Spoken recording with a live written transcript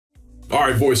All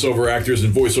right, voiceover actors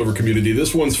and voiceover community,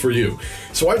 this one's for you.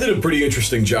 So I did a pretty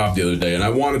interesting job the other day, and I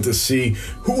wanted to see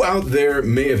who out there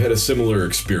may have had a similar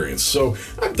experience. So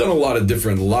I've done a lot of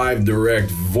different live direct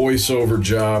voiceover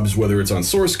jobs, whether it's on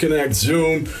Source Connect,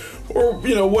 Zoom, or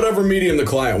whatever medium the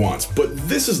client wants. But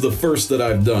this is the first that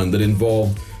I've done that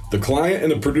involved the client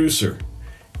and a producer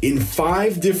in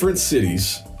 5 different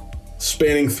cities,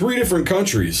 spanning 3 different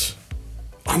countries,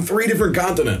 on 3 different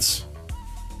continents.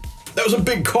 That was a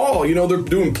big call. They're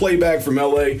doing playback from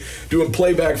LA, doing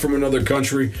playback from another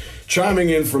country,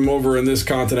 chiming in from over in this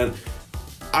continent.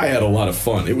 I had a lot of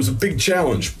fun. It was a big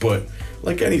challenge, but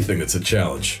like anything that's a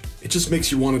challenge, it just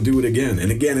makes you want to do it again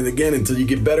and again and again until you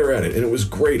get better at it. And it was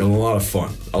great and a lot of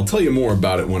fun. I'll tell you more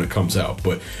about it when it comes out.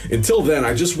 But until then,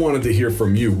 I just wanted to hear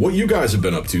from you what you guys have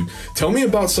been up to. Tell me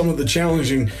about some of the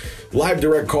challenging live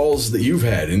direct calls that you've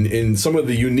had in some of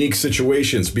the unique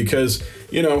situations, because,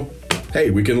 hey,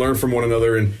 we can learn from one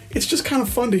another and it's just kind of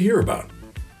fun to hear about.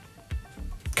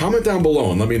 Comment down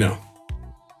below and let me know.